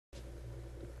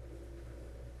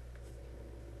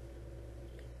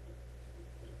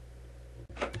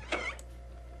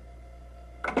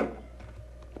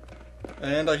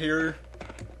And I hear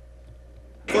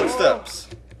footsteps.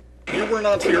 You were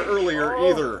not here earlier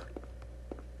either.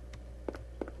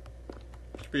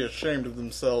 Should be ashamed of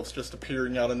themselves just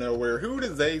appearing out of nowhere. Who do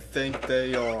they think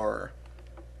they are?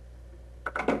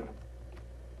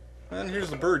 And here's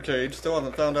the birdcage. Still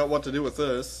haven't found out what to do with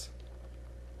this.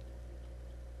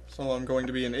 So I'm going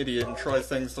to be an idiot and try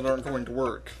things that aren't going to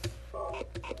work.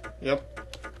 Yep.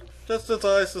 Just as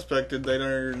I suspected, they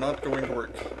are not going to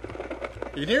work.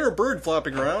 You can hear a bird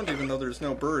flapping around, even though there's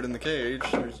no bird in the cage.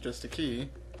 There's just a key.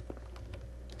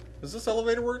 Does this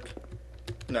elevator work?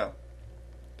 No.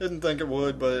 Didn't think it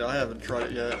would, but I haven't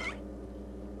tried it yet.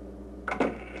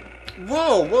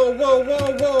 Whoa, whoa, whoa,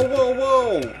 whoa, whoa, whoa,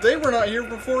 whoa! They were not here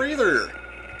before either!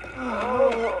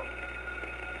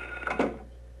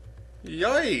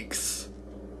 Yikes!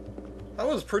 That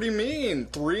was pretty mean.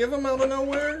 3 of them out of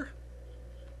nowhere?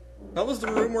 That was the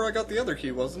room where I got the other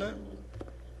key, wasn't it?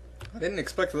 I didn't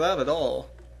expect that at all.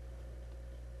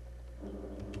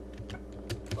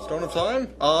 Stone of Time?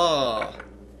 Ah!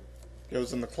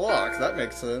 Goes in the clock. That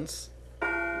makes sense.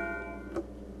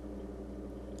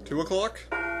 2 o'clock?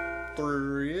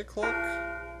 3 o'clock?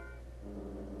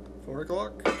 4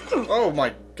 o'clock? Oh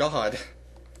my god.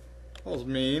 That was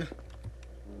mean.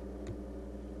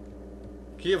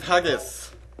 Key of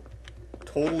Haggith.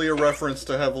 Totally a reference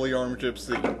to Heavily Armed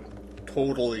Gypsy.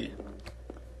 Totally.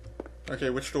 Okay,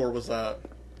 which door was that?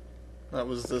 That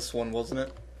was this one, wasn't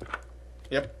it?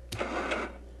 Yep.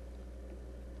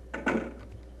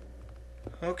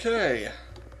 Okay.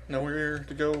 Nowhere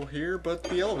to go here but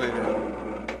the elevator.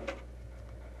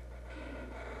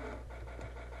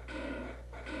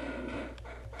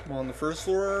 I'm on the first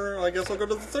floor, I guess I'll go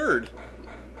to the third.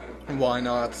 Why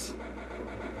not?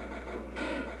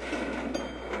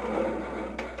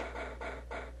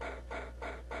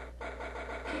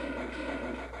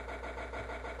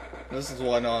 This is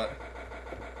why not.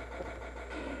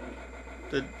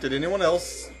 Did anyone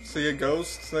else see a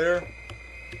ghost there?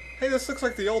 Hey, this looks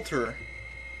like the altar.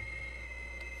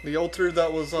 The altar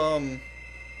that was,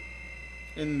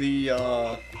 in the,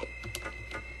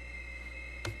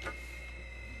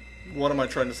 what am I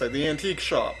trying to say? The antique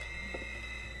shop.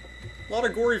 A lot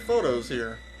of gory photos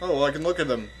here. Oh, I can look at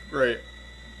them. Great.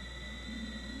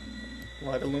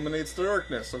 Light illuminates the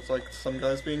darkness. Looks like some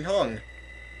guy's being hung.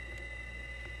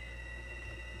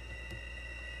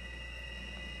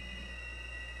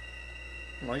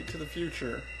 Light to the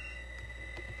future.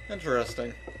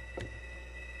 Interesting.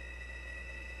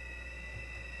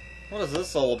 What is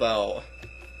this all about?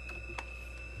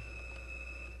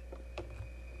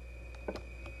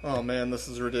 Oh man, this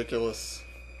is ridiculous.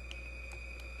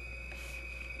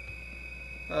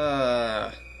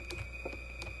 I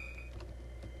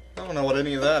don't know what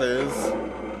any of that is.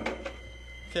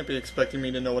 Can't be expecting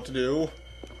me to know what to do.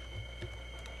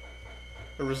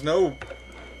 There was no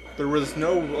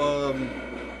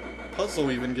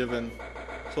puzzle even given.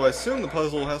 So I assume the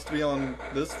puzzle has to be on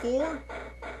this floor?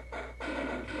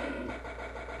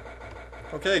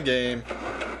 Okay, game.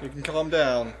 You can calm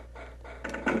down.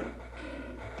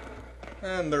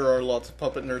 And there are lots of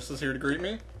puppet nurses here to greet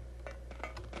me.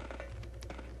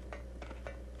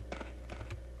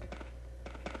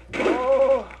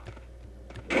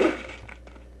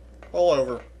 All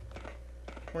over.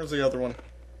 Where's the other one?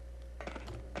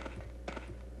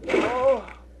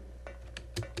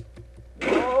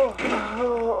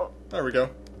 There we go.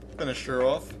 Finished her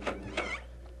off.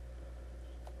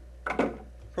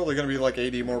 Probably gonna be like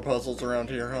 80 more puzzles around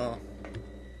here, huh?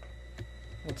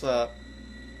 What's that?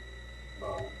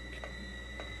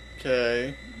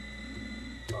 Okay.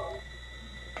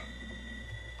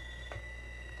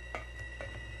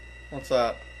 What's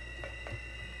that?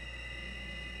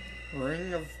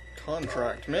 Ring of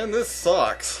Contract. Man, this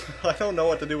sucks. I don't know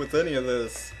what to do with any of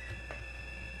this.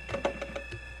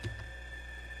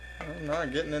 I'm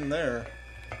not getting in there.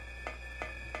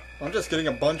 I'm just getting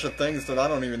a bunch of things that I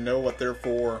don't even know what they're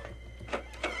for.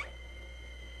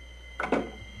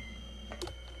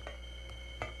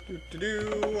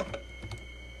 Do-do-do.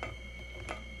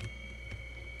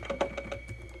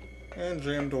 And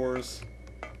jam doors.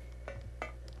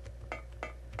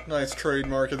 Nice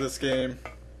trademark of this game.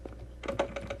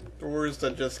 Doors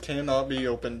that just cannot be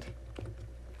opened.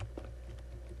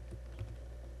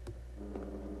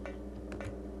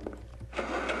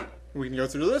 We can go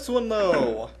through this one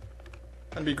though,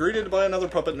 and be greeted by another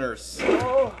puppet nurse.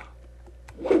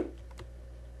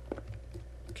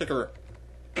 Kick her.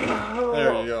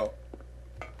 There you go.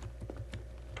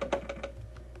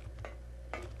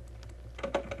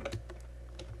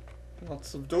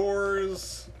 Lots of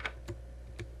doors.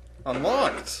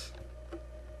 Unlocked!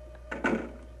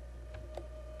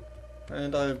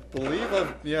 And I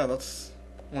believe yeah, that's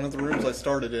one of the rooms I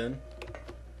started in.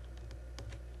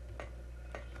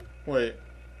 Wait.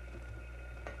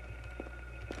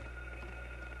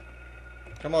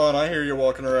 Come on, I hear you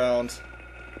walking around.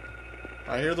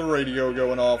 I hear the radio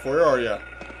going off. Where are you?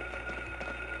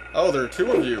 Oh, there are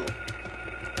two of you.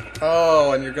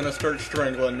 Oh, and you're gonna start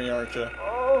strangling me, aren't you?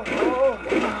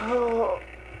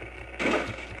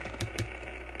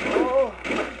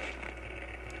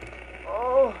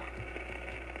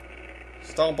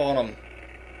 Stomp on them.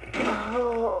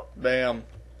 Bam.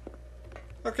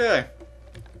 Okay.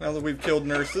 Now that we've killed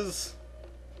nurses.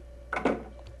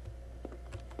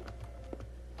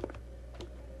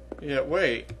 Yeah,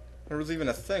 wait. There was even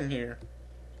a thing here.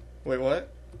 Wait,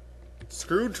 what?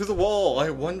 Screwed to the wall. I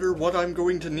wonder what I'm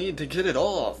going to need to get it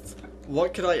off.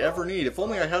 What could I ever need? If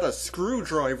only I had a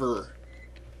screwdriver.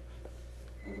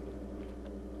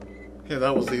 Yeah,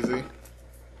 that was easy.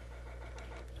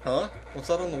 Huh? What's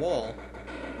that on the wall?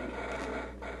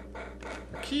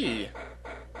 A key.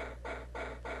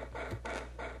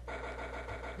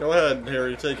 Go ahead,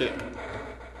 Harry, take it.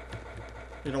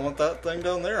 You don't want that thing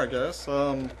down there, I guess.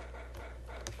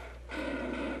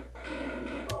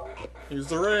 Use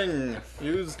the ring.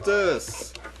 Use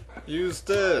this. Use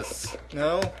this.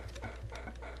 No?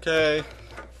 Okay.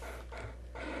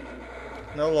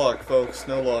 No luck, folks.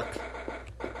 No luck.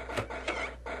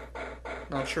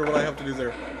 Not sure what I have to do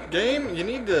there. Game, you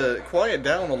need to quiet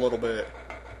down a little bit.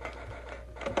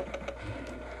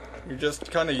 You're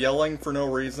just kind of yelling for no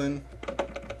reason.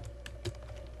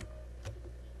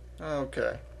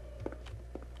 Okay.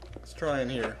 Let's try in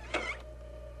here.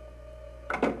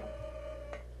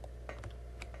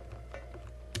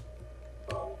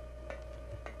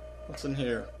 What's in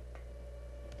here?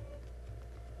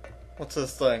 What's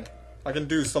this thing? I can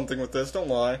do something with this, don't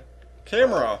lie.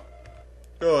 Camera!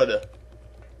 Good.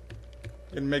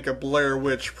 I can make a Blair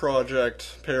Witch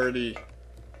Project parody.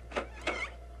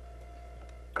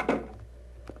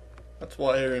 That's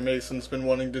why Harry Mason's been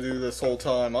wanting to do this whole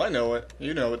time. I know it.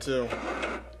 You know it too.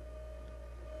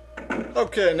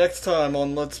 Okay, next time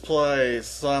on Let's Play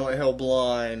Silent Hill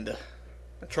Blind.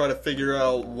 I try to figure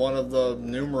out one of the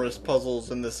numerous puzzles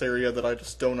in this area that I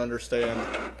just don't understand.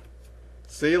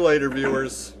 See you later,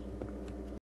 viewers.